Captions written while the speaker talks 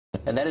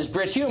and that is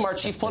Brit Hume, our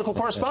chief political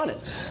correspondent.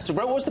 So,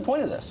 Brit, what was the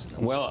point of this?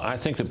 Well,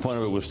 I think the point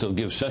of it was to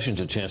give Sessions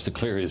a chance to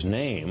clear his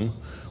name,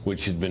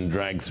 which had been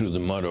dragged through the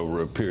mud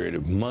over a period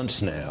of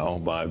months now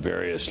by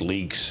various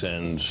leaks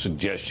and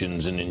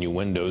suggestions and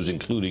innuendos,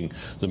 including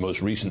the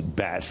most recent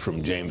batch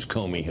from James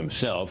Comey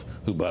himself,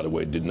 who, by the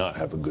way, did not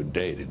have a good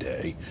day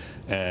today.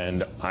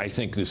 And I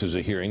think this is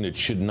a hearing that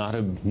should not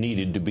have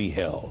needed to be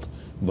held,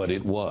 but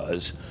it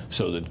was,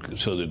 so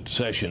that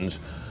Sessions,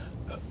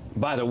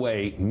 by the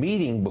way,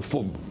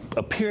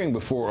 appearing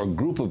before a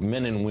group of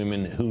men and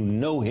women who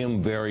know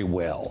him very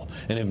well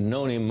and have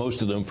known him,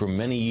 most of them, for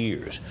many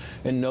years,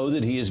 and know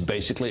that he is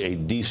basically a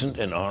decent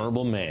and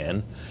honorable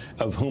man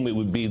of whom it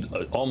would be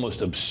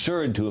almost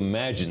absurd to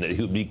imagine that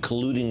he would be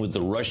colluding with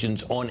the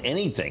Russians on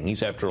anything.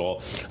 He's, after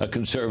all, a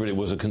conservative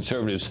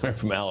senator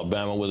from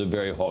Alabama with a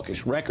very hawkish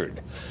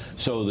record.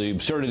 So the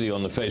absurdity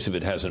on the face of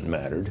it hasn't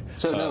mattered.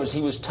 So in other words,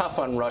 he was tough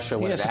on Russia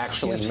when it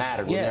actually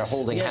mattered, when they're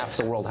holding half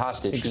the world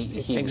hostage.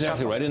 He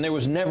exactly right, and there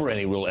was never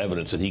any real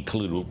evidence that he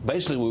colluded.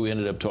 Basically, what we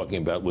ended up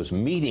talking about was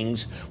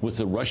meetings with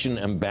the Russian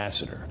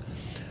ambassador.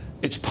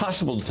 It's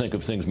possible to think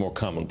of things more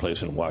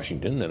commonplace in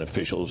Washington than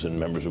officials and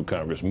members of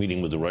Congress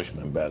meeting with the Russian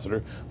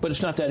ambassador, but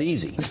it's not that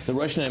easy. The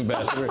Russian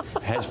ambassador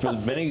has, for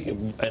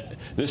many,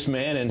 this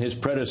man and his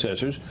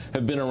predecessors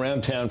have been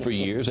around town for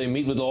years. They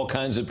meet with all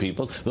kinds of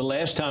people. The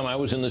last time I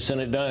was in the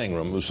Senate dining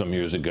room was some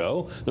years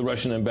ago. The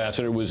Russian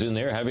ambassador was in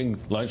there having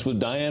lunch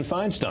with Dianne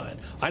Feinstein.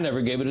 I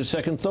never gave it a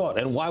second thought,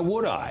 and why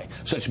would I?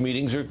 Such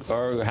meetings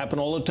happen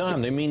all the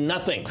time. They mean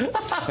nothing.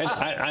 And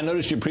I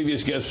noticed your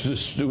previous guest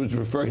was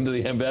referring to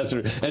the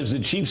ambassador as the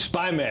chief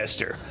spy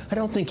master. I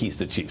don't think he's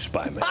the chief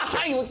spy master.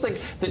 He looks like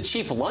the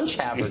chief lunch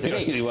haver to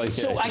me.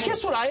 So I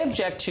guess what I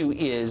object to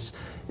is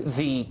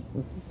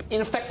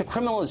in effect, the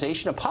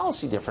criminalization of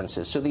policy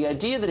differences. So the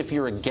idea that if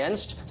you're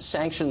against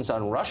sanctions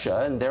on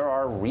Russia, and there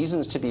are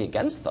reasons to be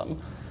against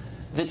them,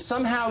 that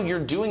somehow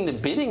you're doing the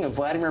bidding of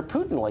Vladimir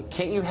Putin. Like,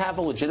 can't you have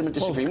a legitimate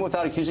disagreement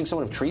without accusing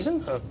someone of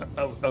treason?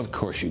 Of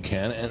course you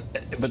can,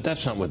 but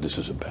that's not what this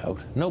is about.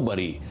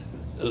 Nobody...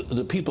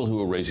 The people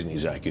who are raising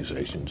these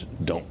accusations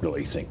don't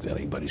really think that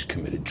anybody's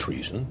committed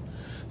treason.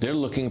 They're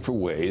looking for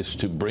ways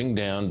to bring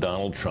down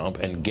Donald Trump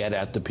and get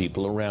at the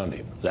people around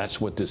him. That's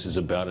what this is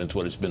about, and it's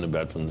what it's been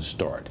about from the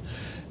start.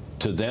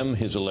 To them,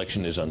 his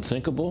election is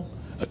unthinkable,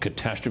 a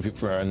catastrophe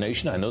for our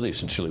nation. I know they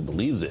sincerely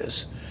believe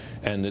this,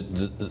 and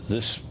that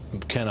this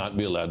cannot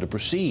be allowed to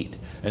proceed.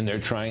 And they're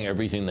trying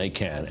everything they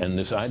can. And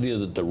this idea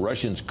that the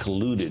Russians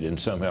colluded and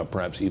somehow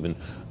perhaps even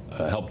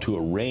helped to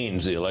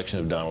arrange the election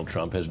of Donald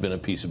Trump has been a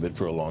piece of it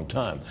for a long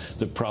time.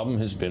 The problem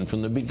has been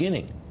from the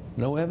beginning,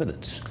 no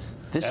evidence.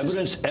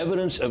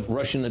 Evidence of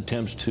Russian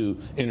attempts to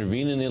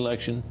intervene in the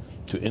election,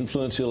 to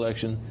influence the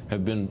election,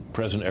 have been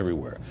present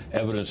everywhere.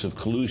 Evidence of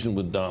collusion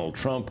with Donald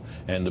Trump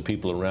and the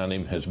people around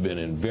him has been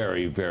in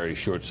very, very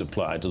short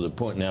supply, to the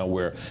point now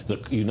where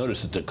you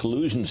notice that the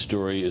collusion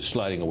story is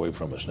sliding away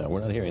from us now. We're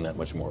not hearing that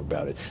much more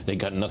about it. They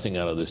got nothing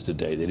out of this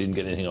today. They didn't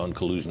get anything on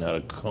collusion out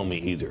of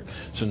Comey either.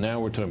 So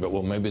now we're talking about,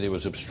 well, maybe there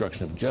was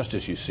obstruction of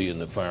justice, you see, in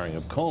the firing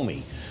of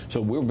Comey.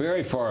 So we're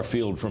very far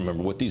afield from,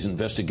 remember, what these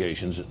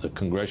investigations, the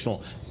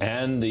congressional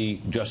and the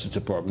Justice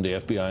Department,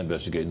 the FBI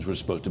investigations, were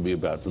supposed to be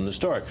about from the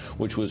start,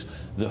 which was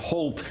the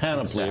whole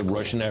panoply of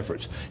Russian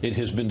efforts. It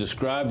has been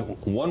described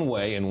one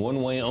way and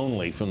one way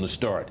only from the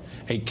start,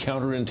 a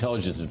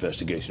counterintelligence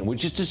investigation,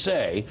 which is to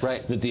say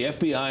that the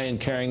FBI, in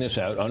carrying this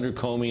out under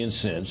Comey and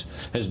since,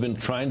 has been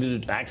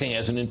acting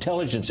as an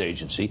intelligence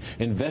agency,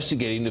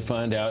 investigating to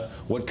find out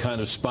what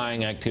kind of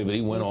spying activity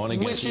went on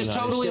against the United States. Which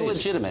is totally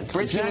legitimate.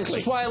 Exactly.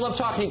 This is why I love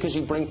talking to you, because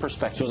you bring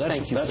perspective. So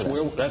Thank you.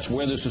 That's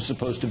where this is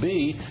supposed to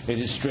be. It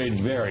has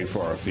strayed very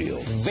far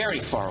afield.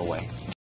 Very far away.